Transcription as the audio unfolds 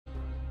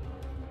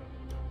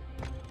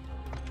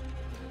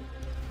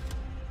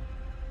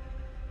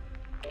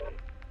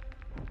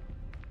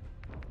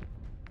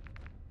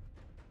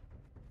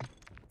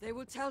They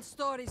will tell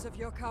stories of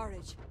your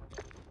courage.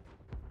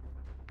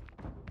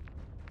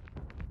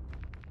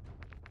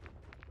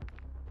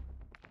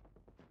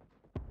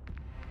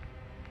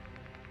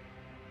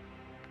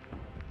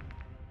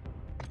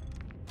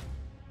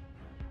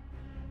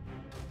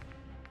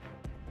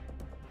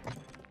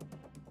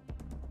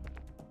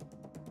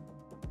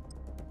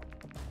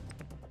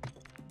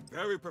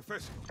 Very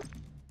professional.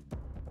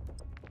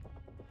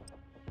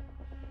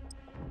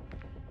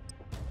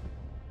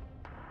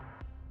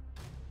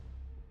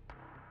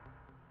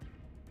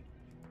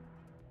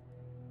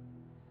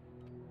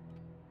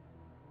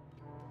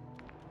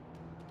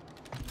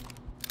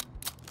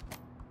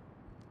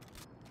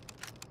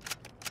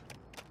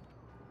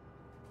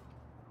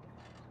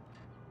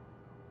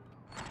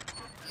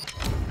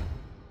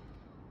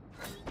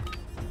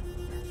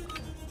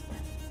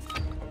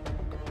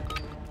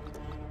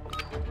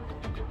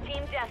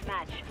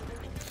 Deathmatch.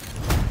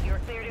 You're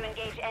clear to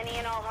engage any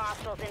and all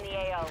hostiles in the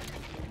AO.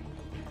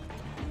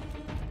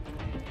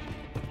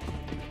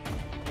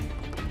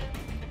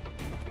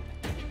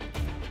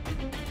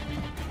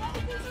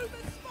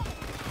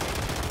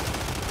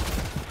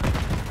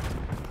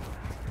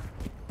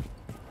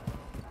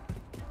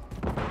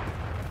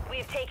 We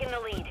have taken the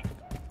lead.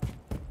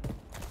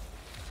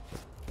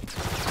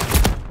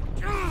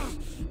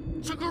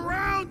 Took a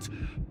round!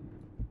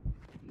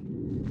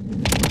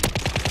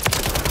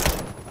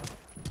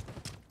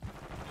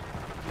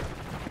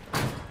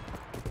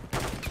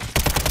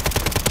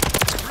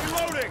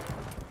 Reloading!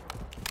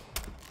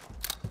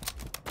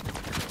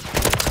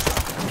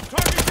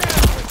 Target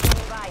down!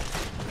 Standing by.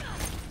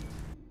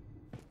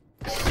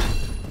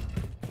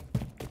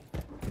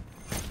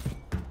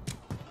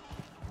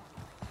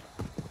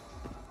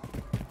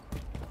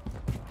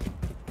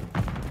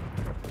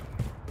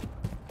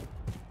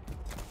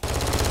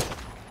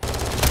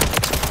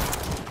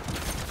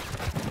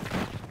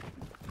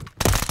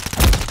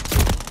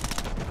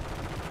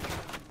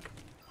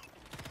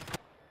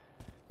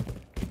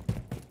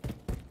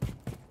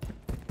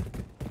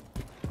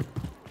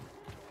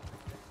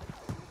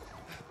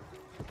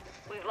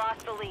 We've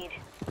lost the lead.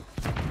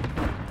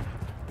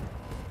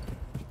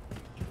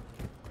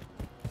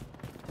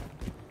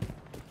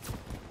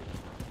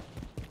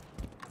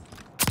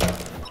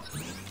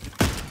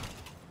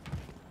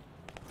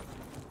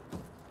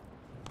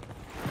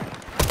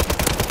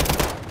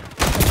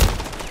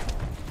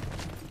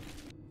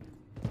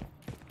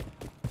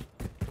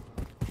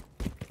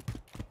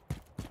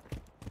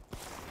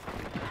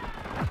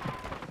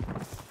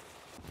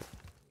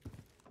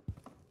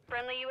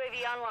 Friendly UAV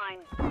online.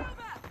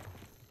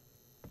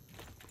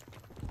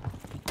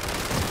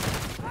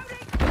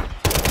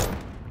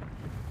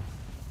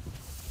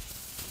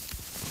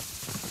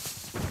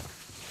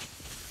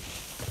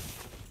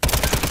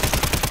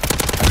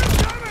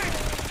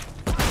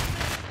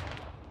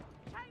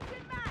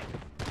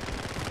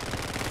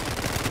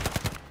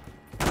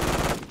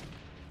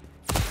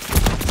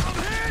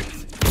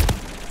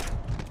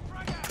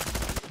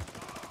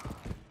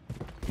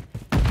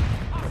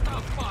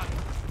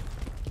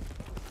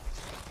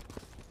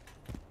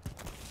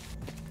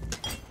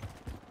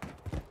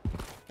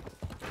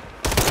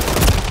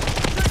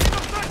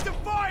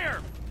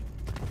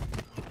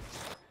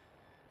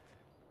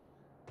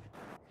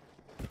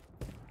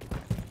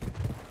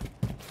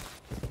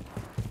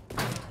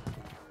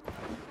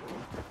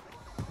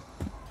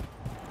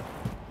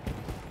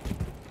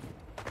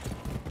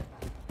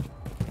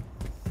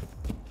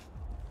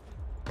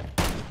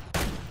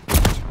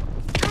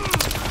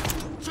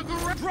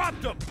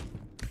 Dropped him!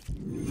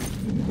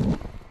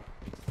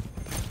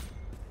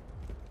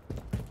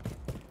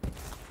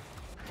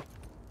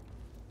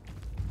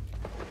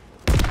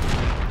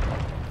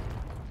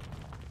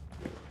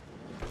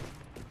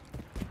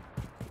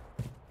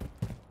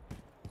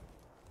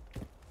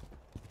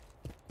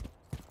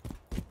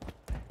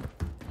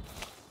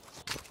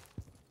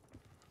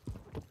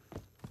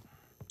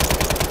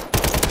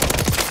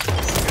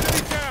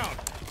 Enemy down!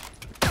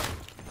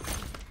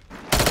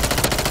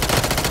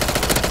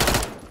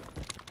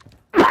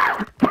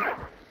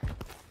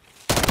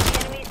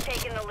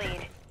 Taking the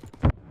lead.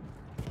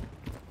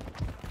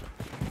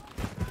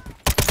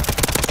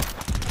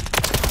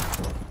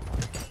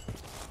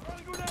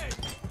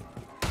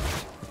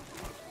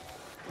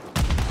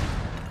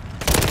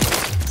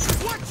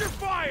 Watch your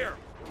fire!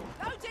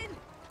 Loading!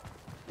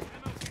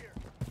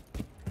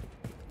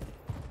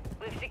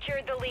 We've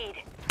secured the lead.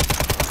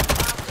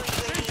 Hostile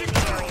UAV in the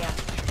area.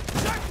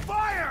 Check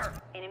fire!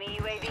 Enemy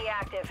UAV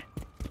active.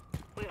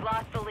 We've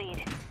lost the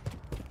lead.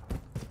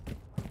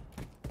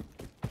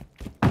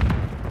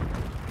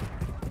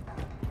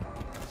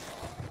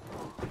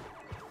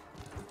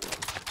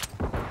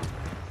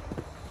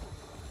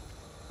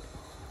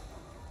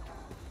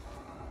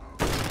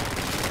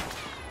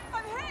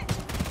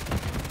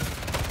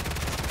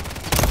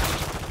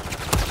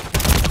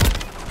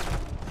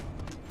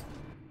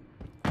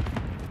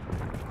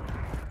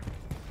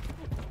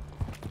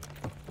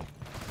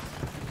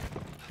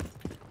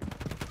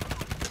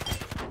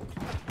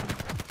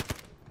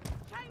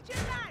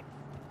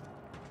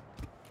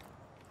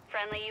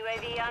 Friendly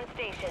UAV on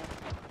station.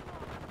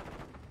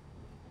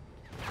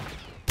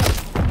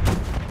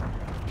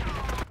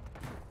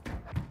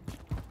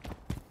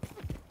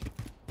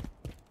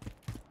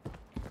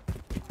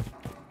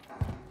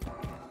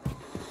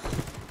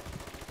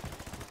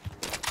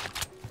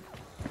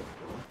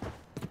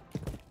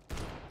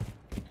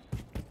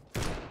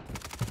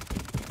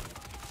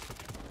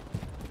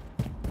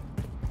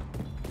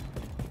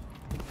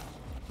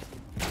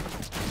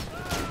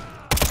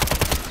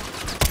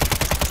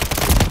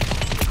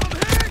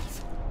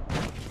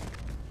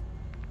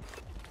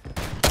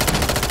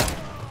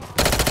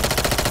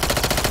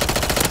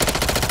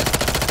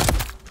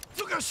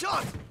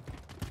 Shot!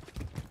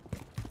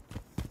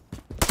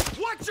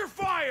 Watch your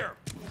fire!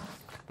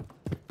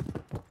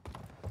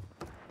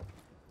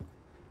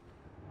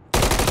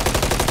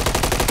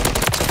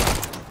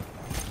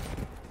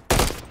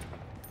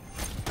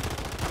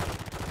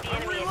 The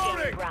enemy is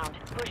gaining ground.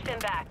 Push them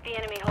back. The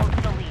enemy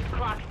holds the lead.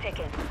 Clock's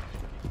ticking.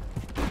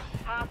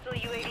 Hostile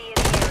UAV in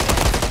the area.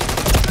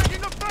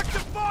 Taking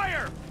effective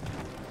fire!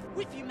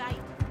 With you, mate.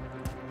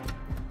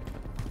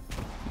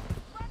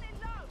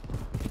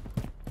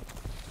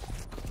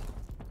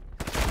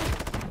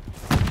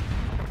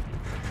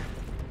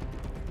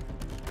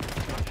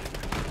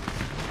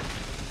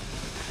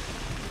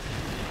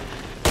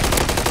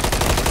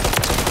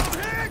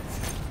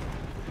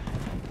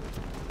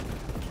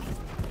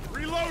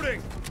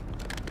 Reloading!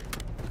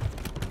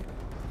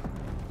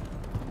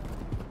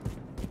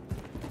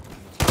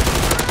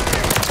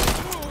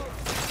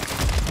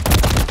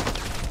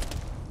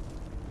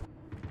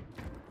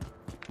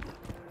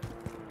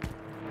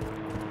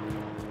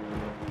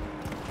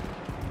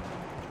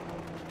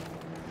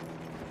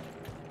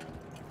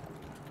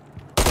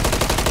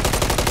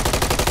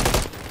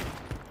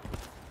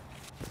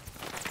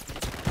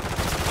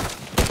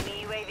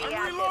 Enemy UAV I'm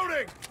active.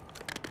 reloading!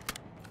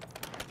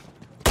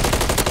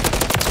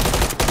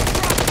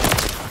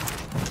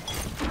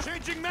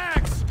 Changing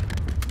mags!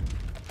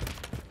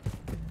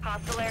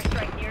 Hostile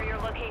airstrike near your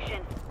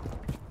location.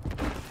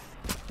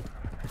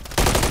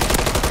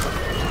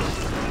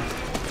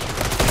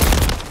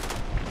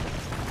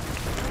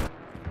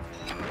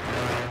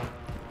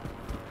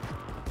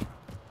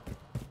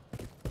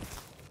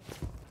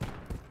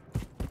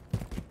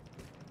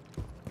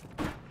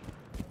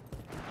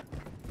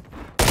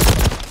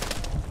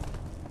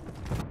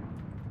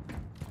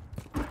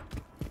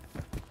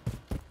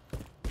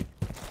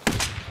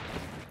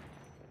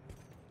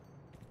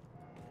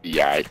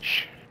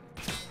 Yikes.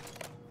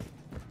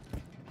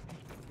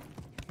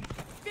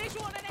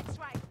 Visual and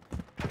X-ray.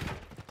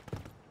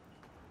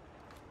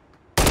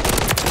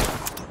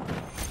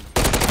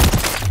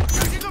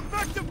 Taking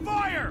effective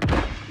fire!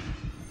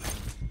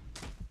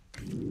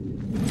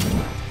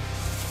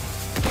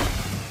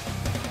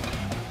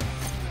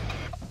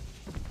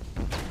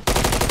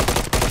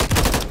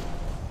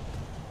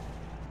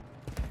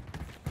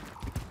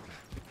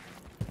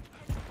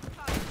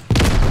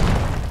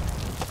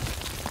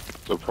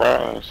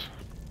 Surprise.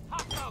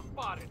 Hostile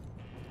spotted!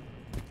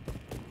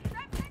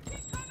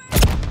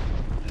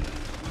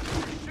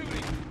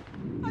 Shooting!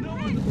 No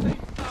on the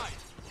same side!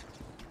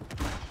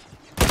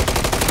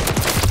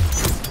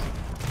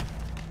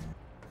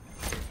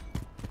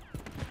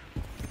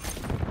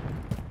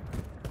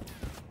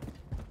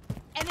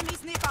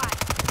 Enemies nearby.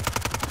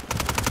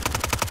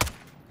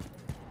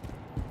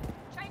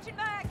 Changing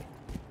mag.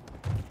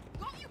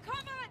 Got you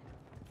covered.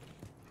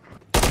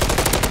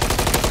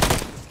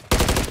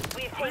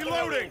 We've taken the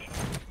Reloading! lead.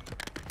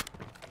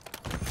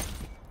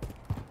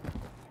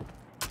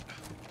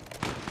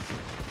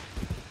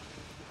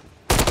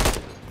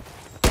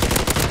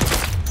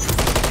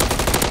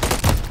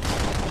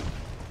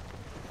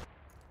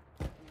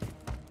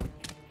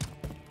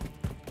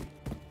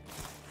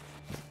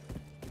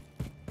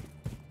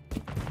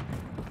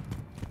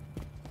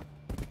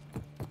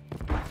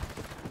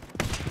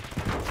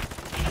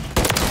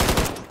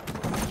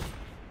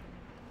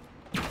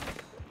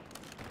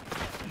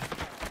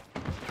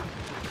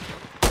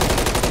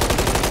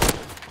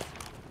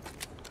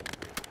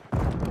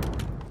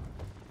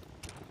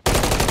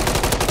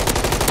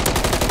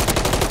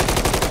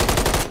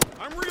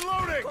 I'm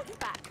reloading! Got you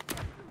back.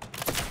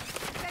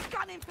 They're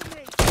gunning for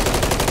me.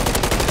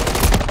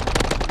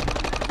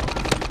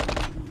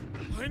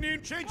 I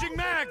need changing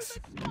mags!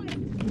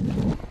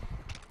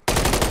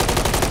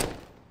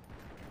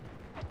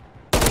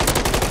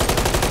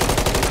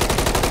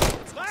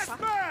 Last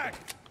mag!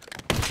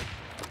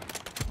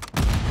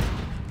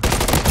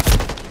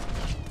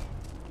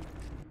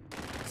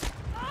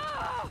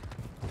 Ah!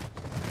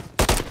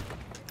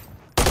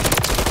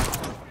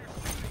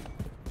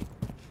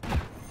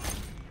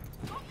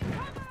 Got you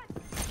covered.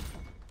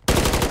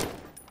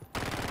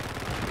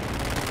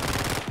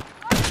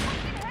 Oh,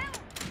 fucking hell.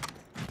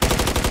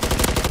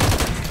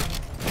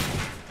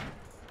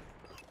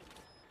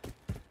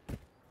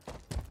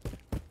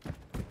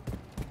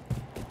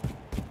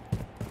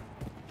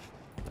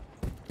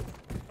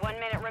 1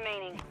 minute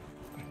remaining.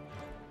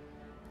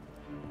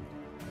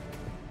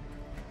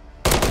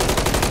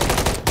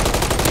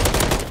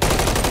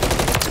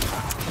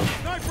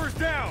 No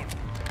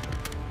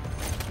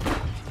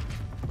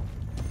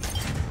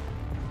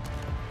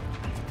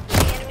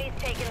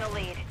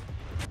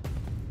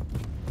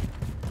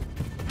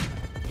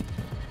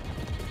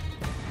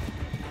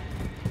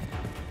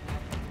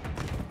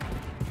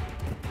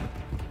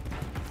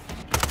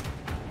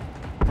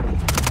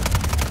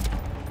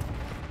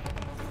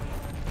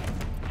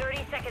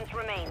seconds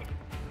remain.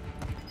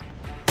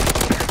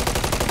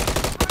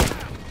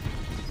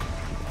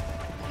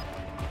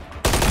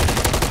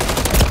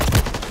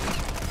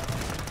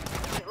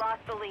 We've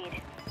lost the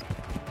lead.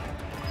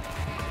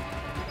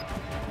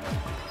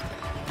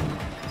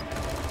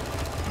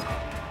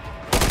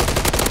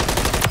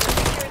 We've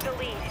secured the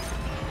lead.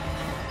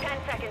 10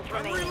 seconds I'm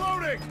remain.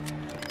 reloading!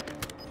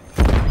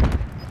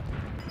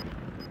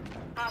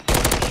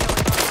 Hostile torpedo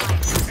is online.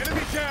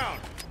 Enemy down!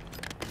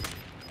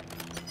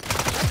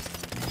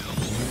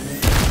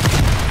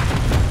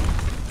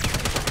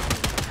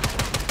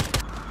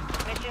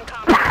 Mission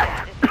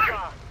completed.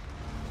 Withdraw.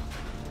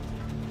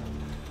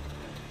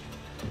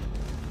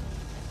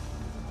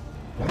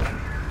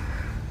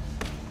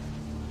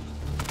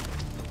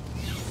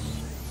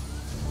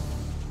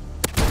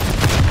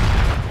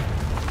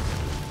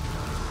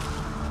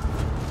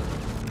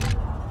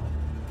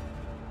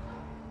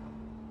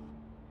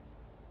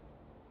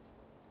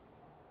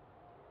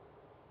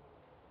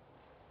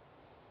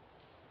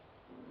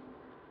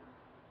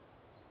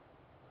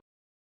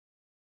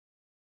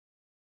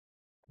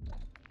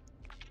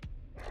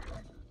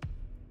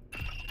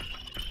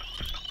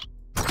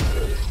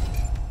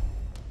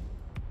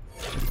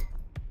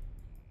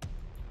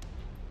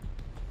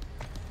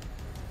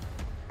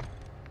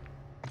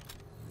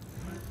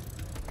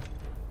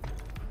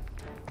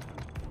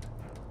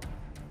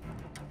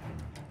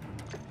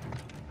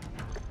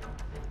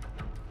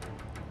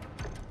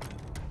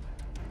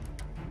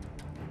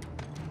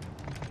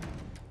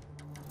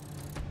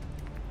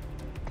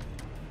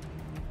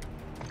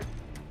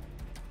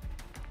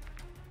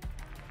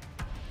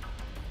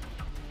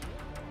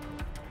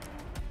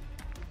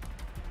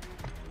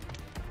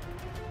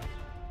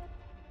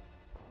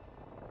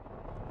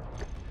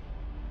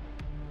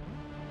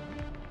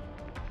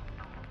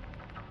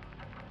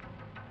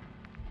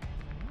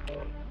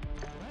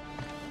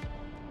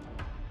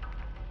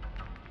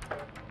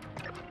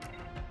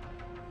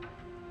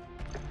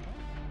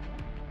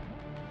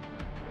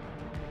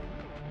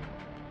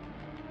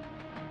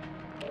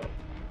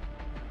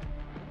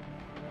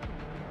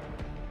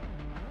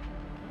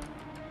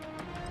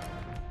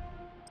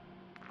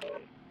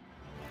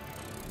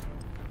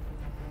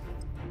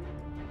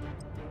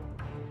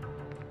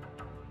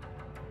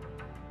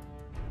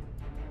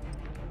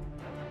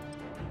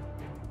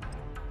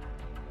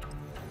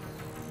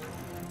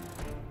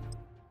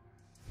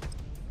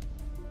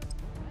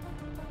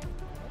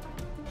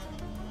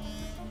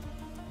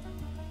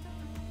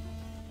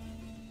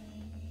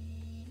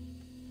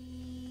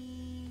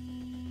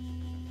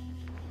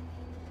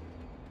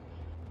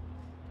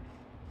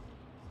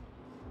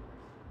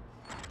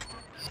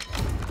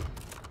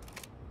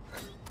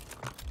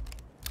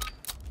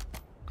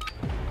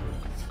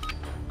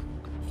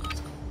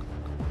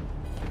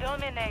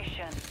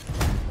 Domination.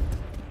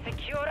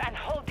 Secure and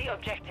hold the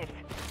objectives.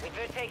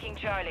 We're taking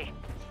Charlie.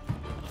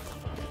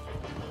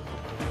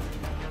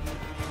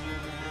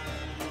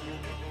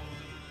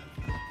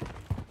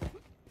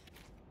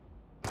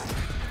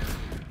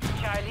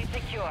 Charlie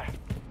secure.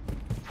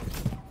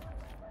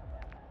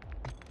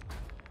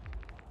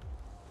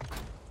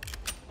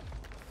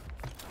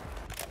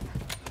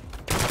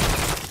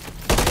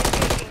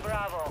 Taking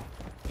Bravo.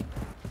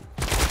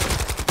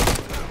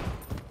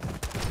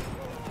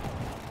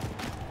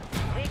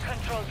 We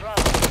control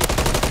Bravo.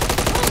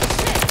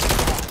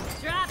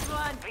 Dropped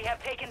one. We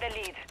have taken the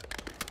lead.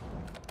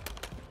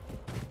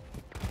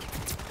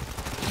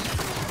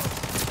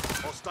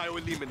 Hostile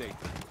eliminated.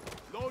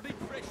 Loading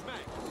fresh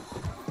mag.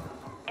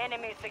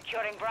 Enemy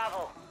securing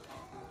Bravo.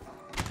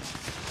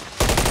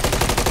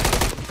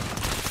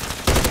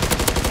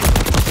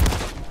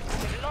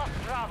 We've lost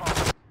Bravo.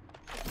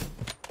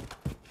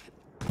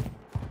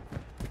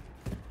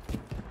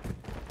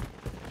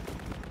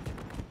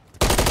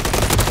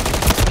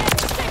 Get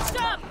fixed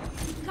up!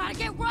 Gotta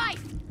get right!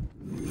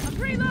 I'm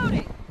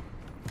reloading!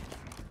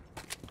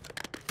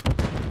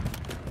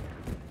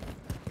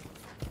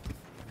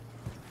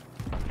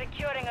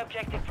 Securing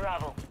objective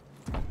Bravo.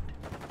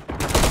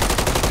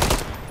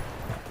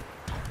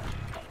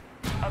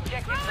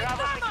 Objective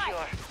Bravo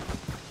secure.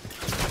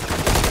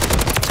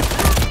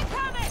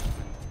 Incoming!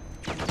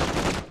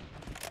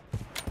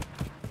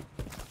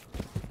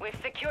 We've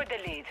secured the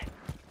lead.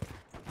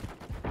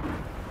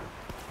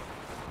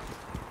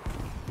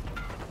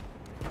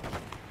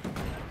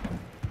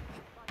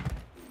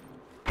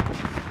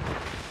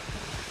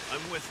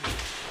 I'm with you.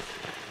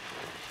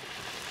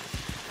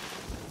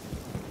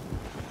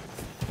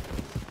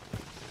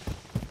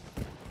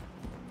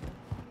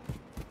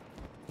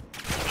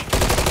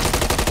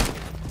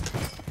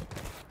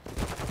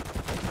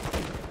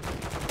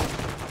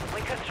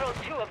 We control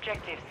 2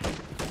 objectives.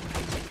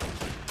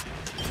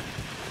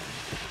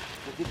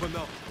 Open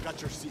up.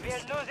 Got your seats. We are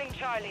losing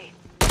Charlie.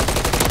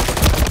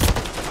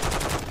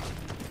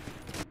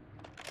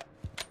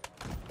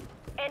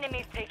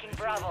 Enemies taking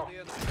Bravo.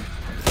 Enemies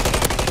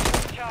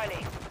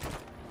Charlie.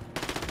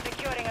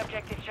 Securing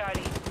objective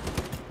Charlie.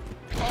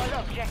 All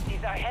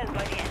objectives are held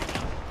by the enemy.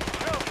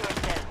 Prove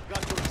yourself.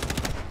 Got your seats.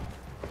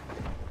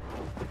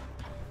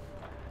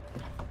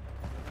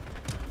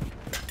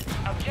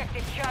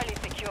 Objective Charlie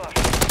secure.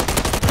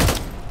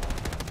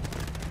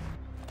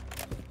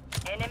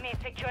 Enemy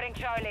securing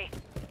Charlie.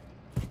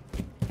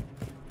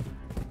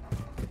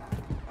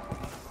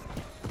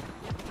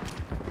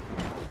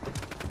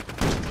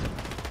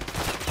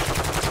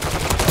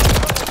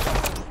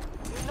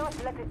 Do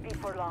not let it be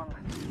for long.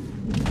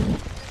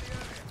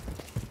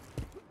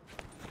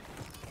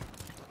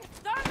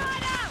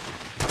 Thermite out!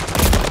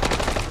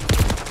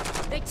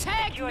 They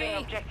tagged Securing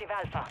me! Objective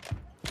Alpha.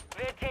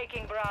 We're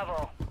taking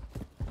Bravo.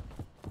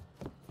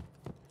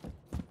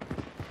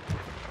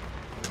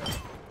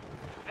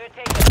 We're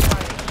taking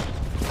Charlie.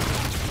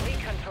 We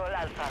control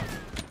Alpha.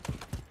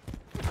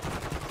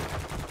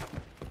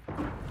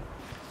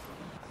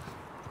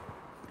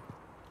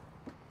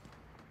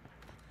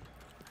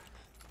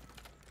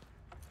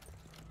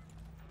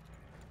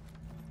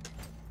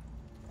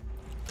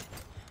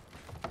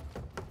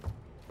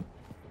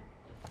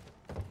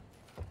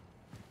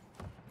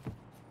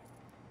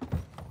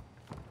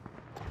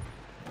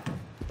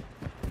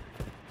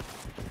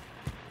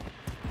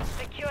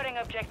 Securing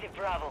Objective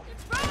Bravo.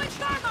 Throwing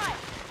thermite!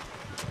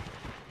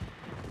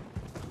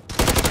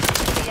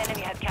 The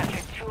enemy has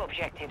captured 2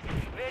 objectives.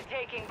 We're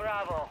taking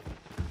Bravo.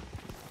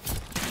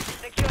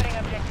 Securing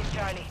Objective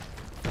Charlie.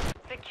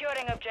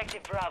 Securing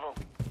Objective Bravo.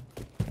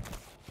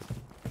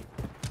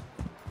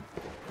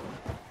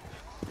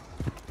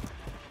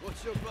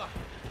 What's your back?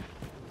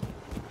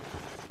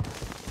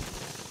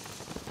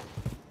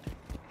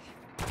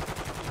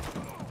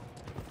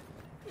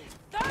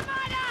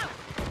 Thermite out!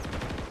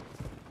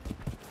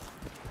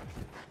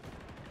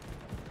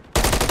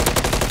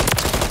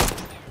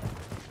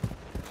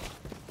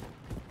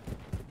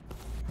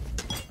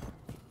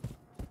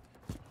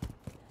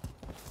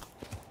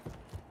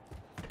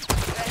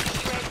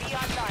 UAV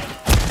online.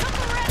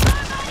 Super red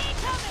thermite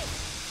incoming!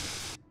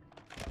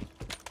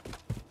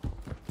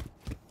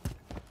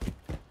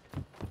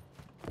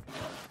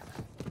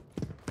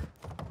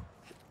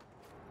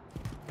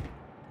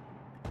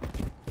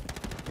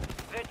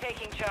 We're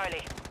taking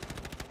Charlie.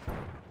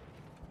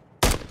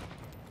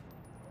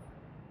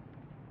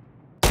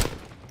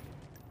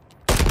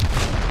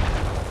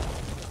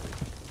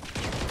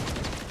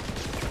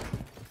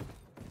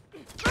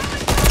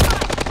 Throwing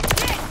thermite!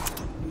 Hit!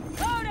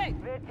 Loading!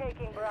 We're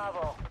taking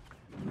Bravo.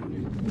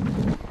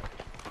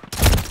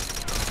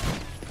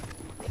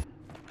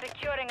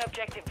 Securing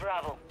Objective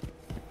Bravo.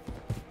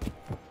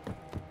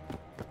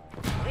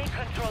 We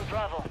control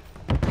Bravo.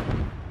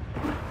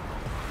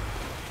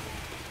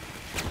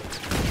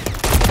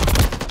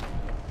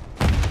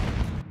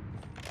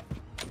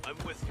 I'm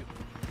with you.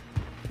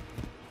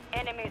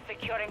 Enemy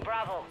securing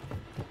Bravo.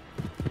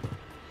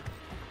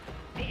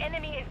 The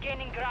enemy is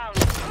gaining ground.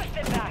 Push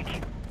them back.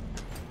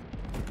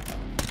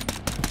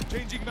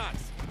 Changing max.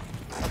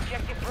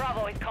 Objective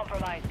Bravo is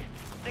compromised.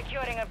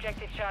 Securing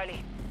Objective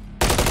Charlie.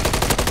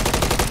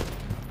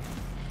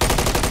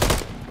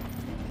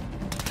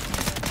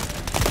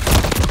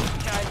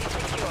 Charlie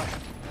secure.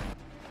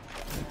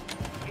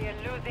 We are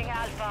losing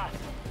Alpha.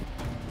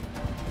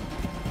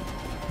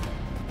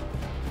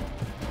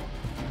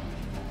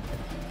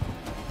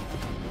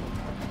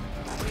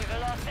 We've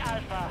lost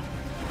Alpha.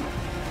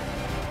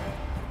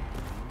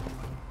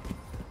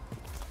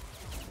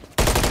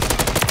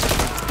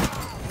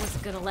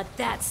 Wasn't gonna let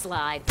that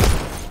slide.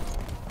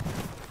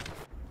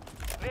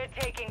 We're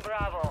taking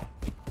Bravo.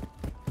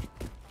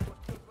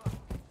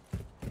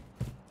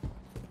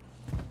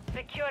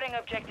 Securing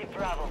Objective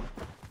Bravo.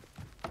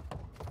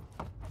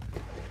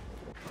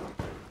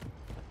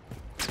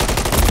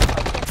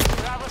 Objective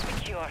Bravo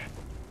secure.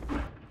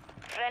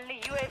 Friendly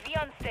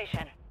UAV on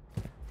station.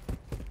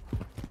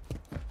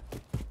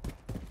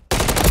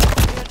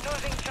 We're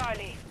losing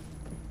Charlie.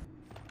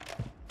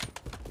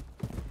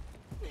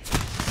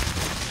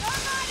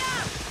 Thermite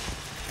out!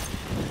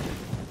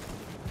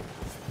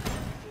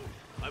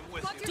 I'm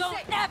with you.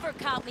 Don't ever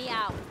count me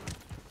out!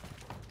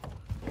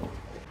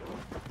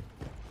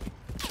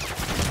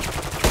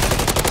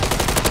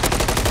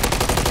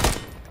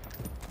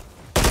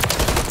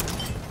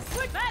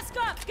 Switch mask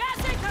up! Gas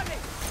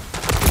incoming!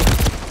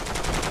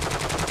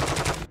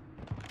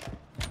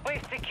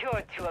 We've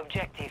secured 2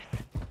 objectives.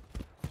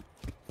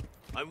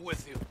 I'm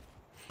with you.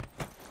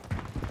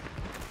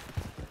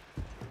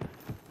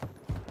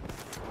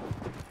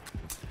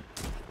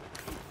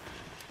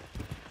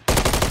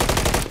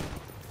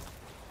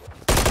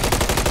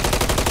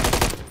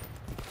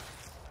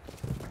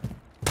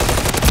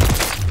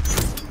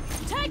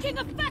 Taking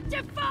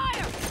effective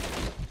fire!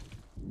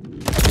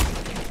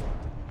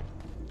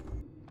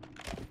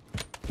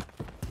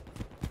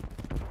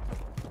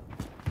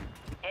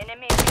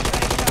 Enemy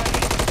securing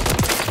Charlie.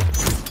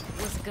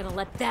 Wasn't gonna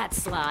let that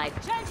slide.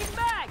 Changing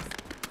bags!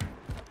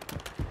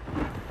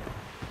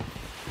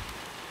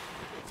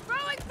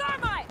 Throwing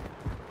thermite!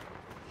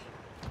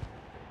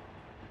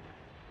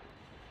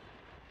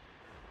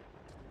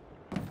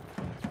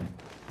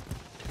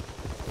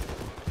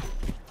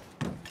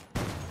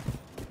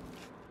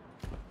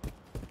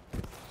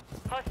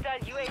 Hostile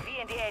UAV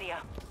in the area.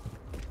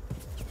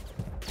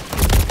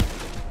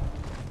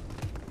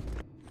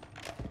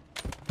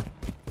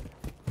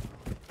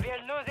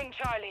 We're losing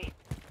Charlie.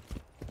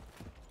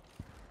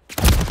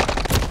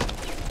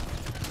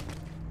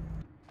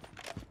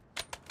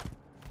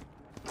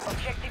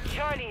 Objective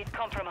Charlie is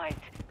compromised.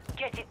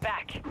 Get it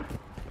back.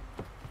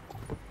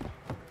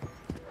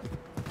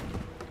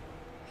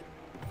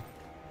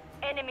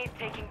 Enemies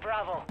taking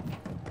Bravo.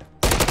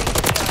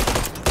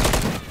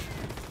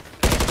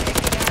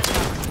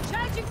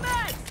 Changing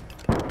mags!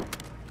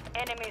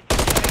 Enemies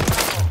securing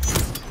Bravo.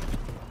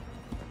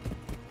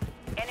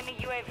 Enemy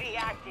UAV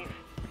active.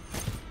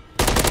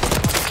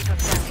 Mosquito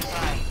standing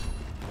by.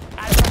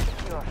 Alpha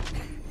secure.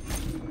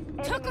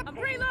 Took Enemies I'm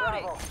taking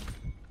reloading. Bravo.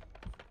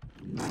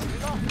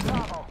 Lost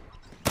Bravo.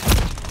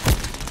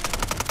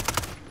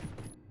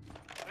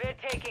 We're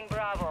taking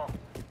Bravo.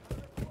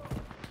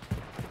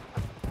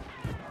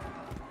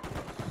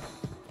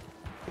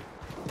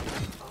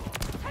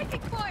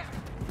 Taking fire!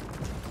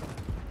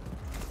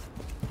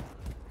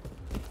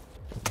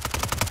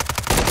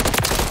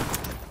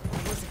 I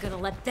wasn't gonna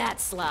let that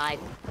slide.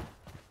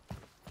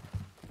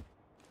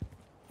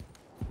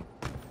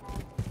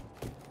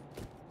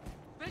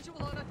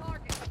 Visual on a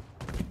target.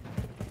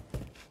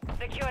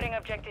 Securing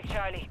objective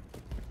Charlie.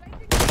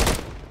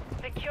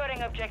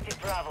 Securing objective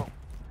Bravo.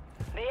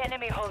 The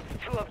enemy holds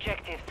 2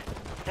 objectives.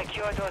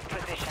 Secure those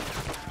positions.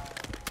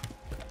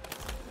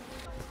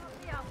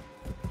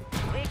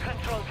 We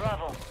control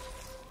Bravo.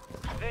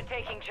 We're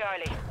taking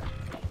Charlie.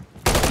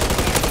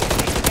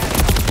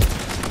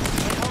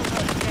 We hold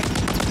those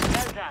objectives.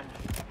 Well done.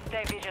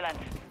 Stay vigilant.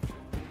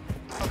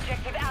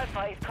 Objective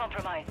Alpha is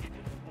compromised.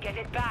 Get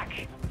it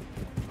back.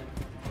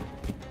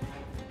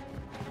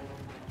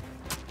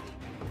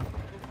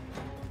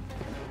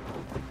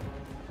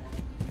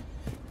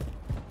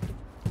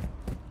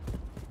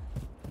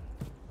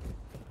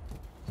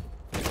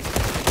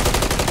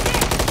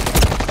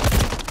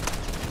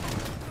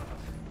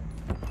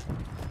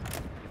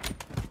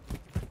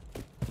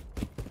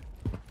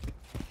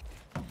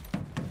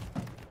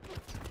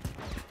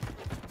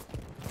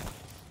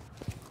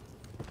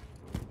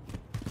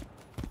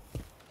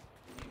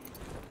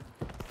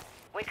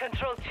 We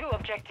control 2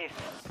 objectives.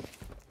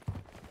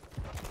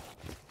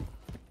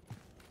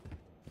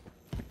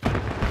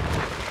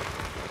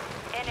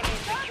 Enemy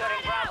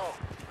securing Bravo.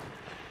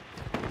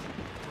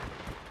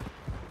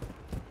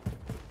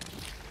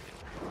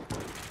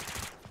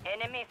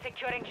 Enemy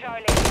securing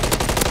Charlie.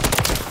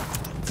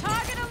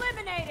 Target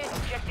eliminated!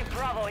 Objective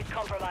Bravo is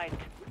compromised.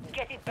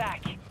 Get it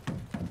back.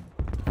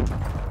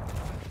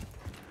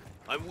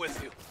 I'm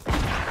with you.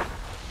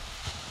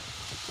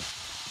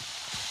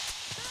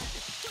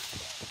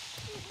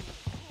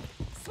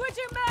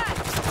 Switching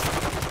mags!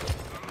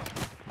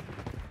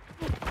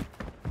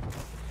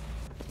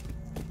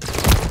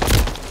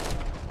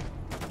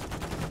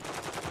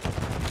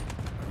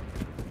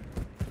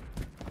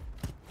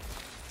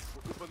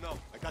 Good for now.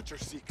 I got your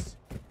 6.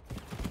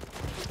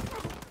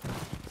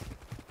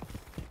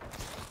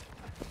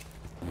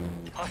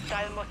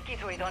 Hostile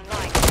Mosquito is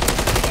online. The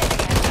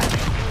enemy has got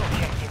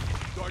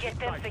 2 objectives. Get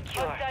them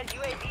secure. Hostile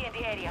UAV in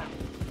the area.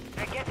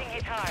 They're getting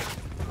hit hard.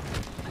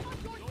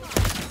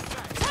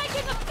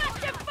 Taking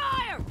effective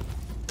fire!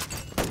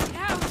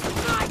 Now it's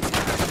my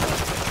turn!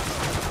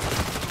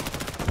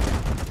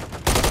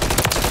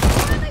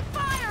 Friendly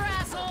fire,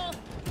 asshole!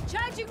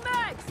 Changing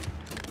mags!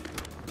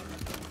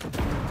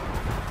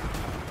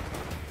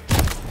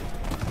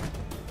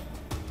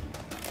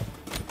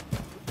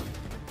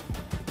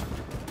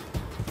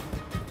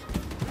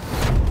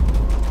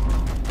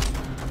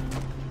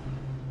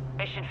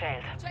 Mission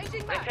failed.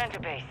 Changing mags! Return to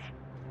base.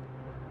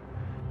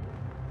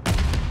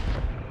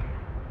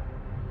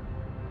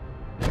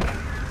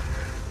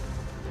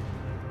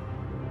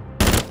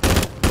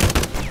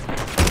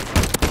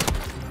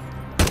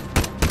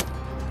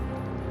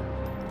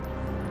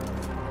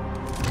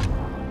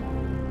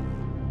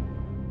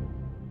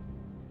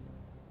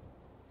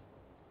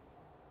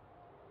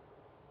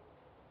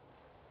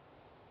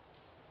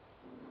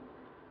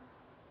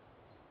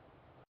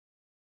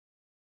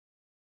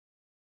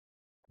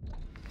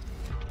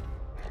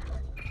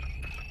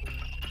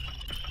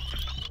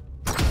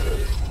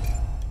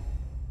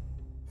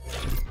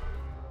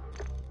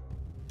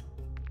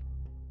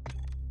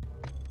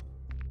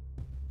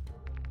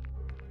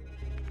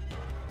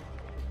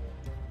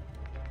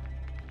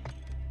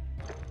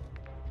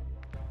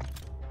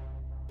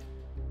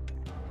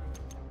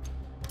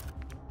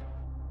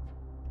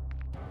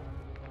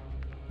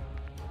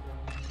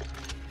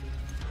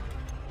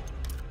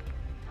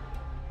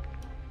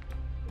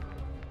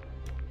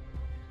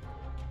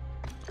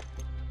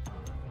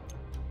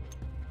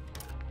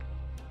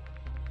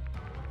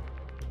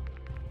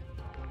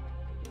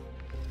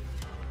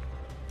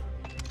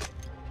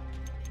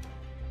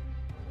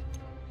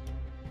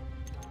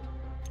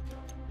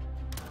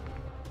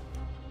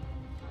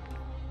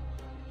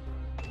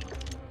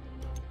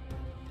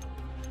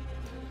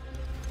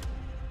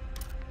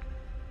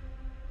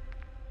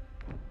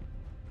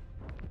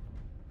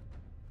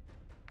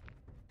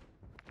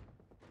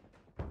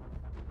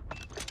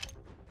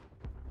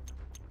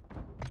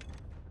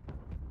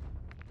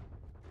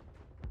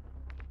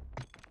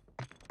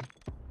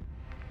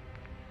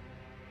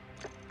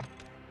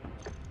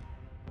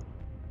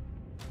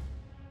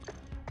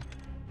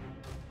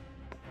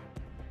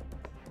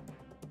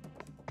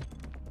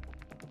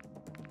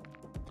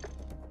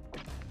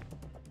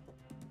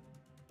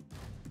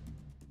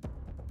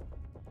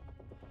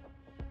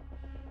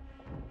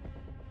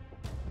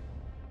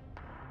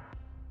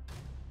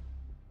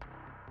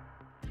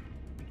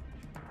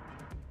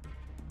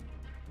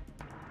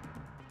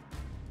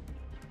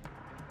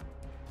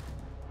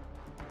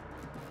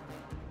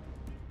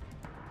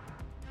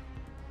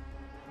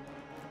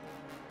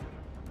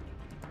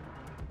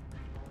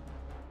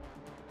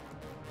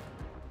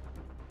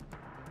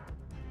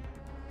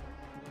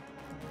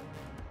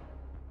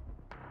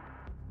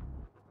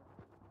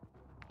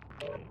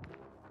 Hardcore.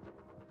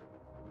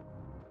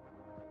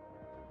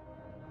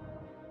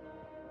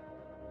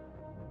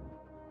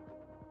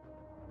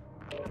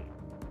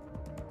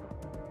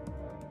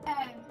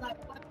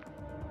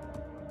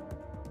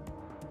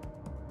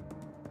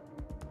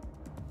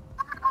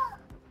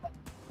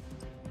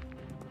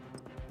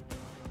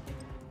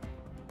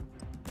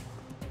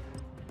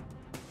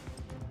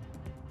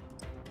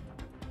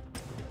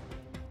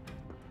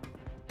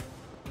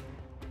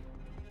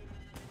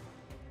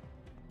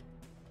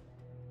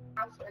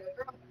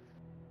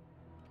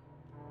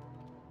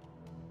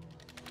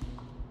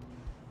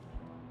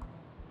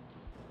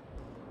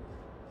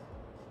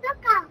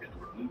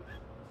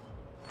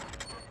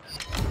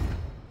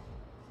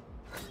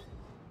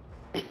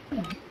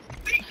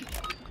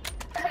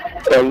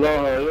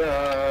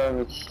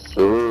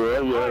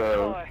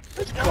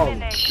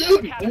 Dominate,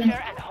 capture,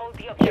 and hold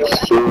the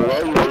objective.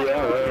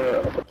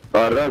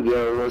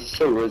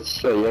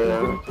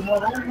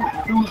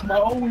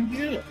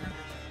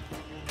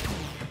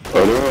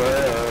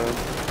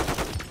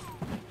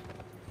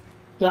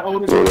 That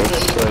older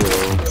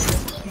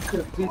he could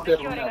have beat that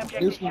on that.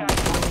 This one,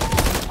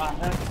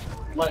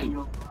 like,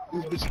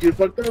 this bitch get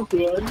fucked up,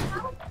 right?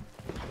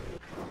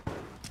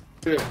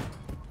 Yeah.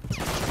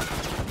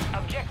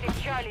 Objective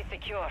Charlie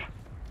secure.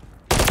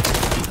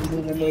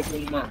 Enemies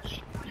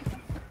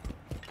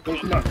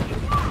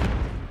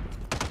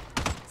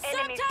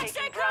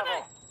taking Bravo.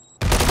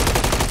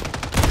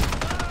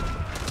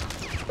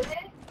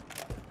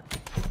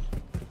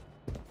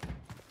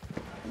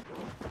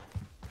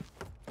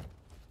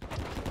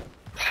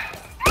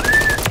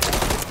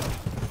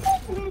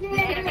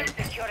 Enemies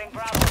securing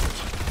Bravo.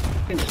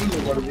 I can't see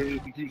whatever it is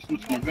to keep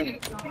switching my gun.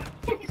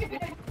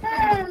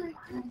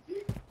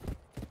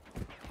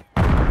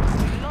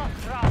 Lost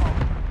Bravo.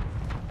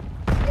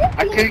 I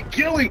can't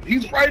kill him.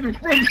 He's right in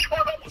front of me.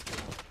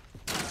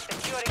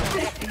 Securing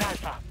objective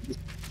Alpha.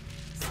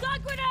 Stun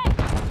grenade!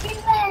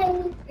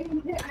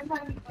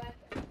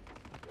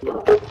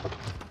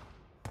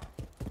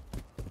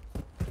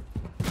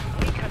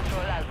 We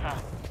control Alpha.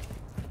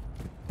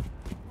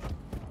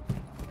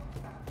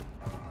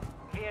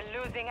 We're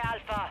losing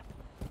Alpha.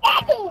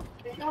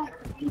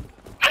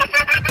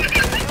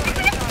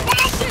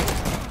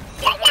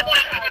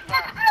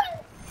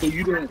 So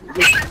you don't.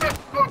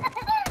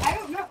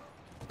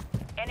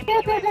 Enemy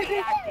UAV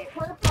active.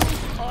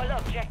 All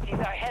objectives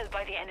are held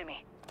by the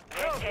enemy.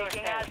 They're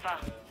taking Alpha.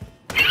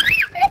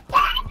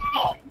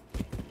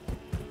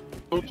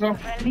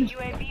 Friendly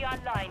UAV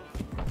online.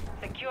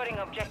 Securing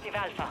objective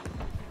Alpha.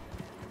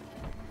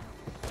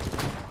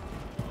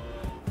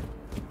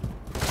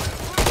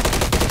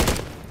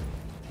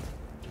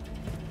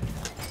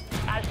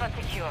 Alpha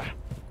secure.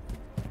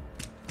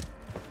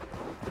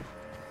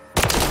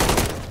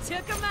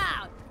 Took him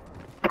out!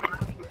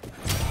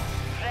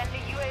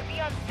 Friendly UAV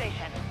on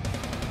station.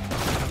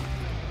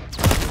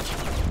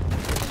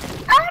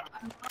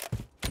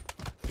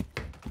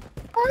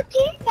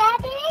 Okay,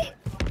 Daddy.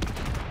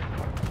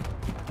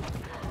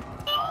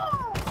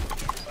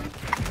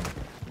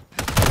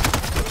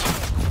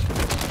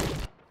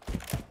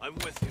 I'm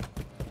with you.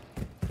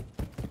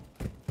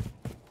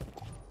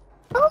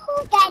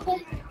 Oh, Daddy.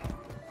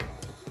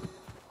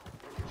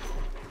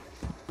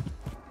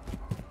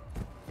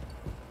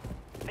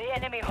 The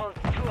enemy holds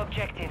 2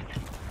 objectives.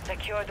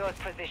 Secure those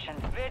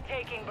positions. We're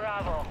taking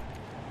Bravo.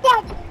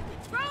 Daddy.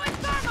 Throwing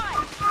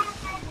thermite!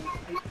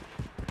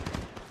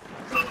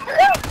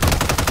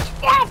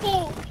 Daddy.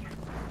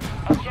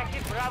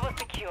 Objective Bravo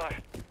secure.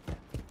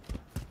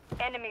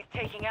 Enemies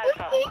taking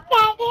Alpha. Okay,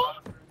 Daddy.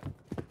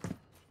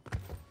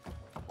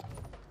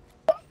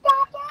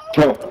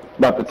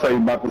 About to tell you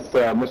about this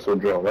missile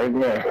drill right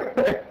now.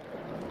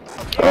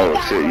 Oh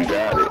shit, you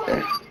got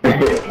it.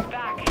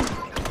 Back.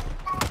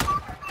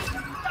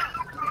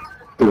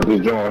 What this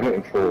joint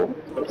hitting for?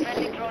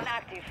 Friendly drone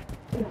active.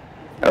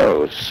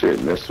 Oh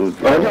shit, missile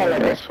drill.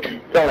 It's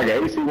got like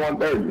an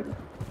AC-130.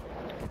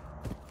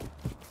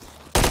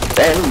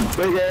 Damn,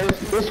 big ass,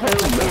 this whole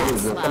building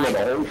is in front of the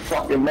whole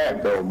fucking map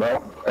though, bro.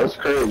 That's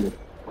crazy.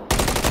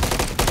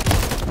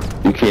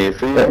 You can't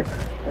see it?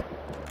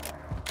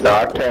 No,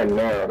 I can't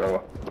now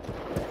though.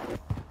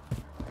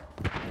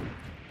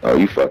 Oh,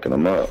 you fucking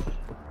them up.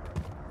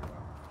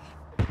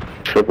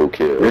 Triple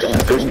kill. This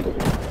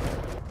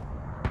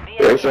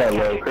sounds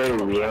like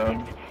crazy,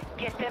 man.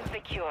 Get them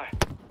secure.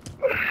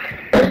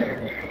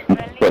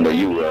 What are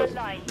you,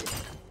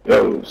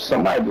 Yo,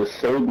 somebody just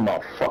saved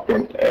my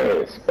fucking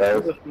ass,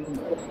 guys.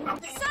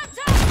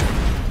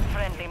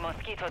 Friendly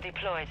mosquito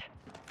deployed.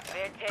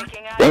 They're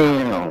taking out.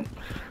 Damn.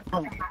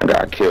 I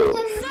got killed.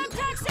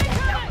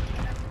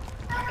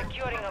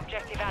 Securing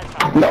objective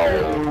Alpha.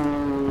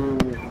 No.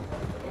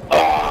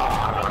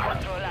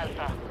 Control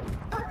Alpha.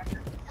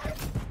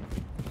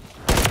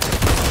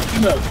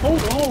 No,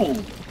 hold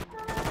on.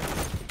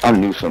 I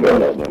knew somebody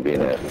was gonna be in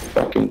that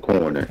fucking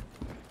corner.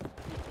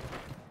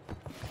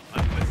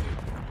 I'm with you.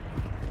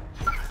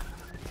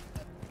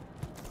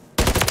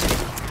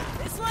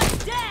 This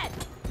one's dead!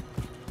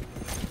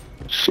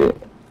 Shit.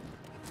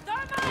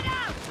 Thermite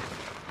out!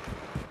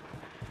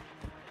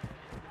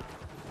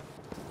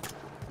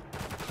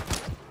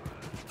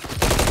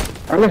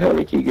 How the hell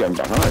they keep getting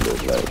behind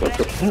us? Like, what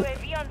the Friendly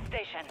fuck? UAV on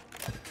station.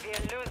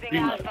 We're losing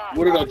B-Man, Alpha.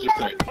 what did I just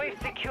say? We've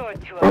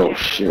secured two Oh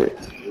objectives. shit.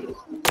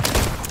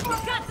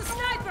 Got the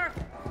sniper!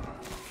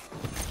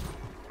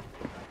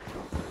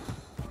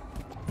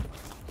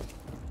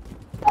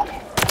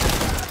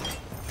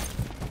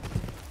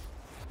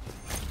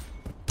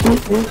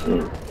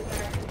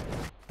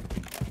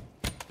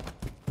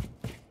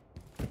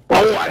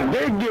 Oh, I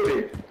did get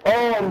it.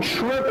 Oh, I'm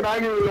tripping. I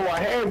didn't even know I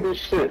had this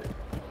shit.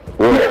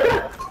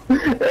 What?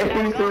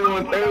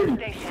 AC-130.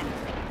 Station.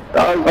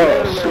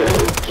 Oh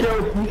shit.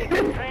 Killed me.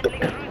 Friendly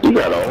cruise You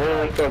got a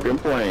whole fucking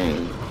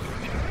plane.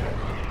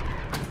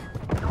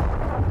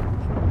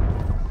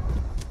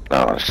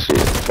 Oh shit.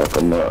 Fuck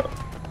them up.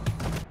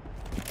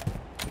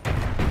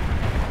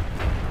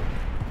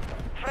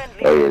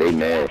 Friendly Oh yeah, they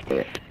mad.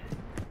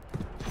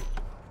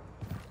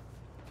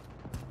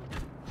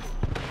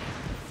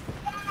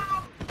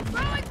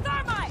 Throwing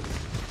thermite!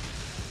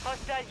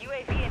 hostile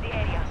UAV in the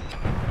area.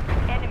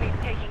 Enemies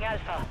taking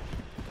Alpha.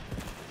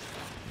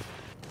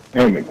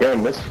 Hey,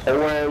 again, this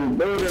whole ass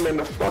building in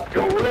the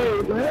fucking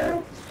way,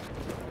 man.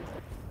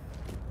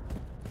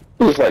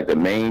 It's like the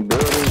main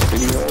building,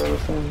 city hall or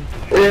something.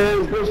 Yeah,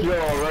 it's this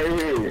y'all right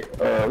here. I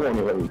don't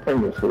know how to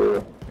bring this for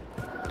real.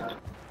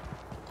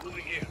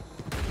 Moving here.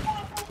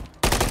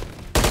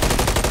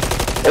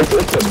 It's a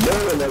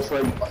building that's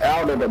like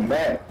out of the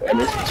back, and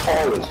it's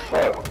tall as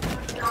fuck.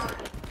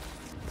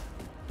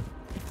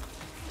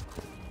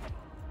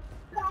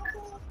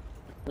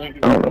 Thank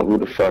you. I don't know who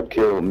the fuck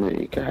killed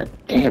me. God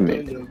damn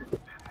it.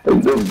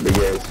 This big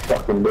ass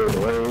fucking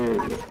building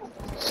right here.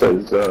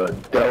 Says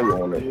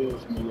Dell on it. Yes,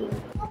 nigga.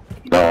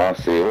 No, I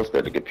see. What's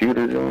that? The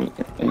computer joint?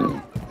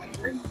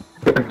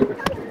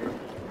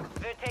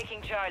 They're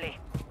taking Charlie.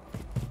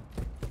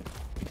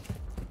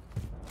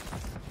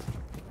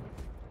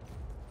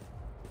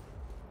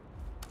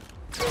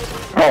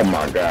 Oh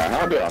my god,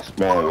 how did I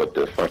spawn with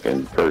the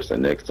fucking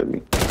person next to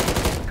me?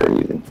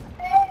 Crazy.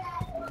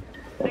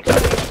 Securing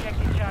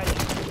objective Charlie.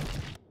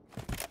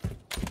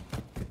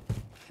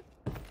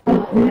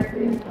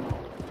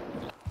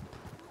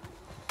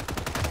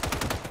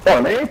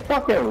 Oh, they ain't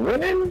fucking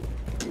winning?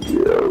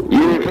 Yo.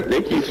 Yeah,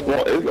 they keep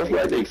spawning. It's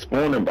like they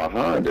spawning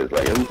behind us.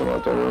 Like every time I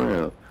turn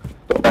around.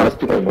 Those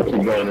people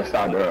keep going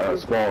inside the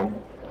spawn.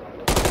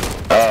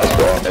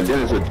 And then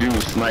there's a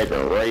dude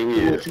sniping right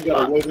here. What, you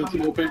got a weapon to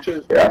your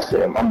paycheck? Yeah, I see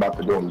him. I'm about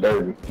to do him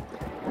dirty.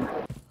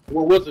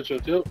 What was it, your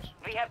tips?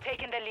 We have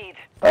taken the lead.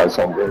 That's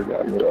some dirty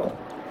guy, you know.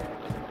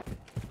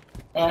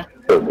 Huh?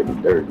 Still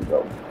getting dirty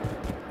though.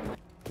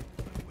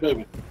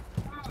 Baby.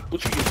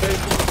 What you get paid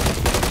for?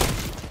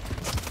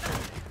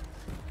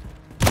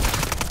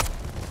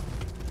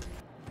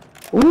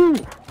 Woo!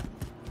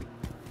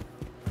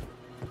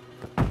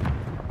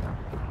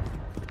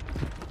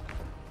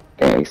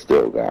 And he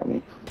still got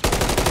me.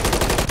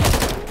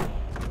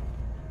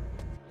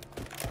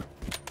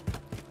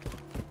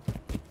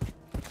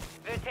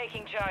 They're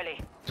taking Charlie.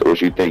 So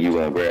what you think you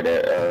gonna grab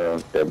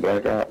that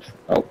Black Ops?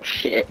 Oh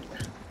shit.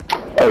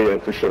 Oh yeah,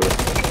 for sure.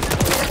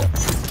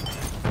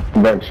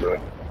 Eventually.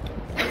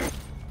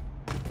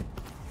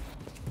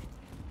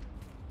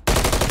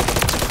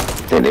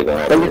 Think they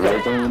gonna have a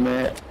Warzone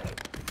map?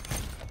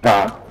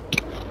 Huh?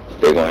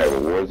 They gonna have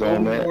a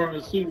Warzone map? More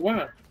to see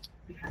why.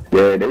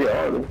 Yeah, they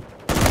are.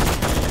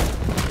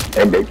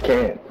 And they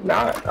can't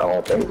not, I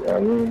don't think. I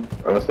mean,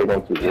 unless they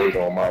gonna keep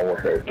Warzone Modern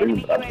Warfare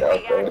 3, but I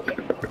doubt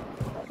that.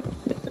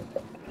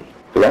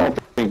 Cause I don't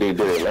think they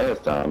did it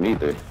last time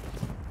either.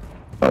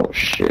 Oh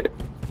shit.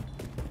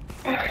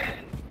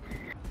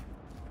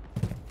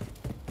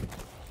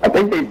 I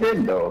think they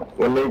did though,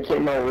 when they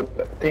came out with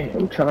the, damn,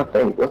 I'm trying to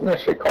think, wasn't that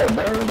shit called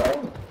Burn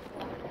though?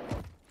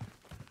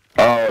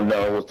 Oh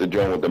no, it was the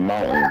joint with the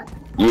mountain.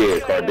 Yeah,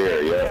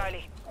 Cardera, yeah.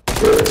 Charlie.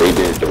 Yeah, they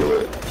did do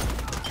it.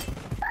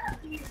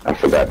 I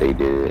forgot they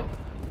did.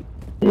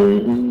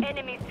 Mm-hmm.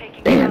 Enemies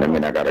taking Damn, I Bravo.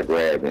 mean, I gotta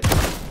grab it.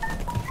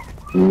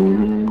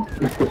 Mm-hmm.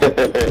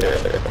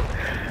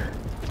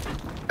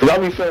 Cause I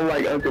be feeling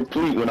like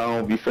incomplete when I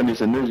don't be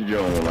finishing this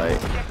joint, like,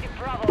 Objective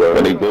Bravo.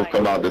 when they both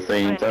come out at the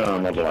same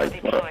time, I be like,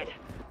 fuck. Deployed.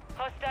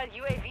 Hostile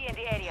UAV in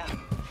the area.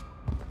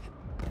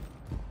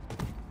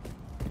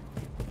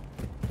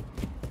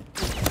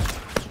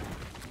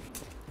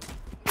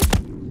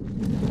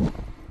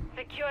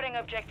 Securing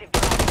objective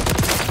Bravo.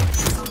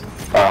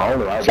 I don't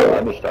know, I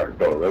just started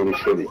going really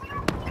shitty.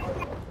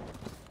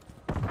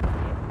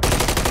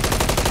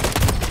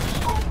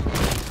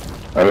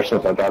 Ever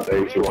since I got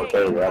the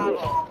AC-130, I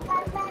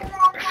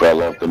just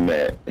fell off the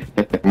mat.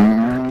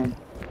 Mm-hmm.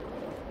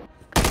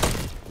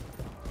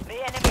 The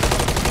enemy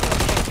holds two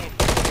objectives.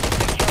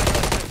 Secure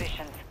those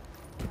positions.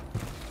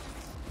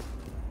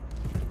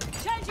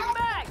 Changing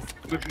bags!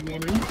 What you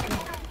want to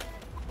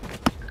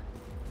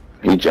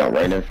He jumped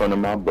right in front of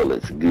my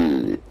bullets.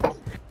 Good.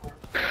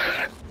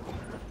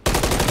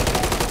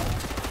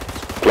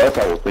 Plus,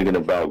 I was thinking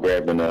about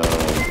grabbing the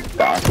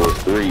Oculus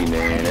 3,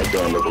 man. That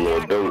don't look a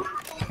little dope.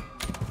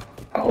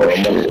 Oh,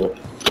 shit.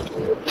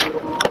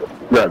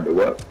 Grab the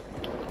what?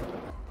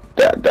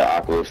 The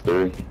Oculus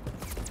 3.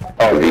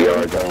 Oh,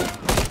 VR gun.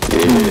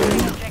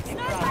 Yeah. Objective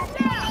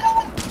Bravo.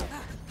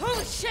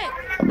 Holy shit!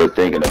 I've been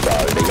thinking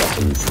about it.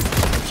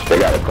 They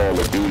got a Call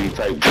of Duty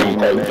type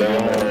game.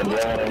 Inbound.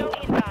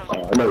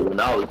 I know when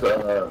I was,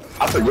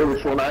 I forget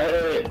which one I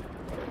had.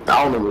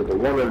 I don't know if it was the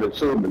one or the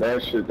two, but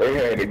that shit, they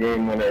had a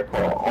game in there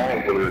called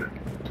Onward.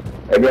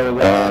 And then it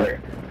was alright.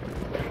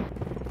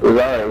 It was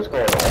alright, it was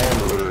called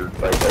Onward,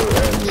 like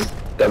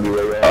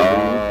O-N-W-A-R-D,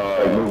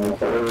 like moving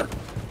forward.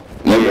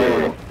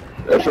 Yeah.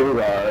 That shit was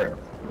alright.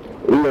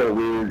 A little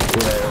weird, you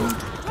know,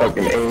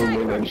 fucking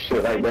aiming and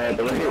shit like that.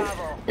 But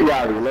you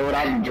gotta reload.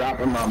 I be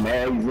dropping my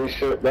mags and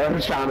shit. I'm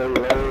trying to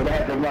reload. I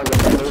have to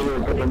fucking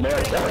reload, put the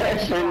mags. That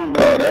shit.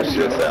 Oh, that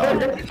shit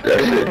sound. That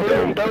shit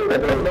dope.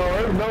 No,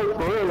 it's dope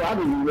for real. I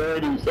be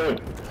ready to say.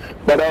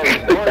 But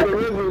one of the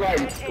reasons,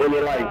 like, when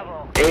you're like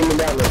aiming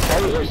down the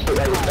sight and shit,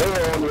 like they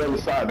were on the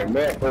other side of the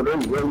map, but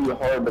it's really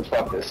hard to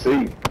fucking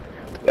see.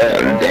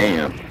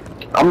 Damn.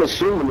 I'm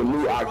assuming the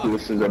new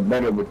Oculuses are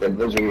better with the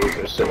visuals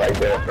and shit like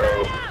that,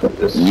 bro.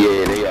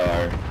 Yeah, they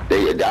are.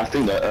 I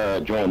seen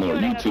the drawing on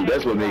YouTube.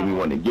 That's what made me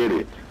want to get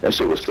it. That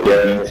shit was so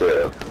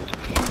detailed.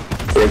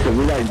 Yeah, cause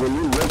we like when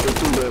you look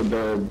into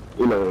the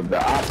you know the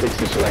optics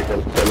and shit like the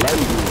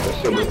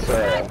lenses and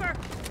shit,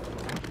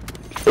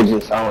 it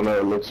just I don't know,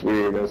 it looks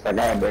weird. It's like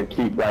I had to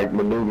keep like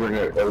maneuvering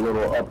it a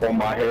little up on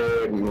my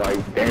head and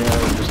like down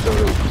just so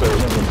it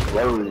wasn't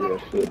blurry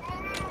and shit.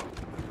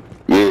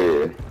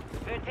 Yeah.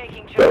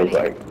 So it's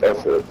like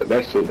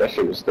that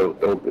shit was still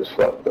dope as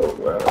fuck though,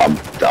 man. I'm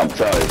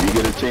telling you, if you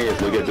get a chance,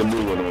 look at the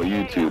new one on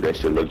YouTube. That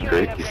shit look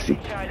crazy.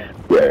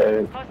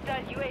 Yeah.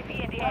 Hostile UAV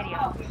in the area.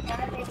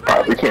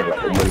 We can't let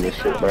them win this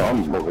shit, bro.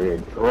 I'm over here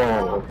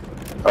drawn.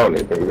 I don't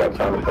even think we got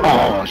time to play.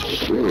 Oh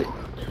shit!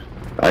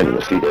 I didn't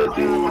even see that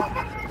dude.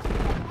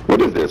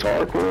 What is this,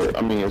 hardcore?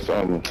 I mean, it's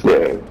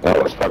yeah,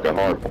 that was fucking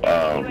hardcore.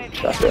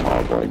 I said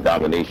hardcore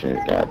domination.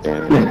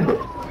 Goddamn.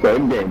 So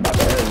this game about to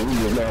end. We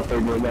just now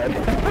figuring that. Yeah,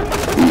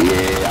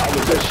 I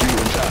was just shooting.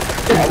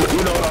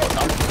 You know,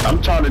 I'm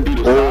trying to do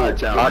the side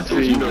challenge.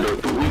 You know,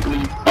 the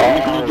weekly.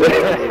 Yeah.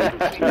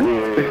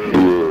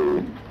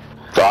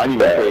 So I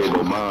didn't even pay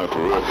no mind for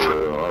real.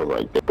 I was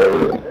like,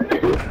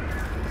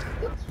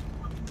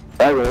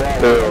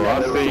 I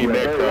seen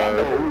that,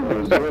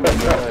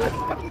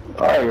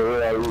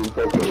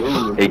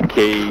 AK,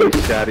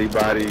 shotty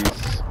bodies.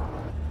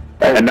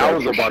 And I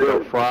was about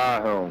to fry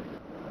him.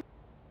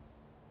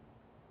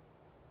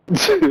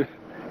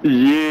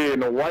 Yeah, in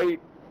the white.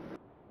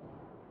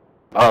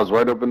 I was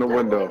right up in the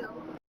window.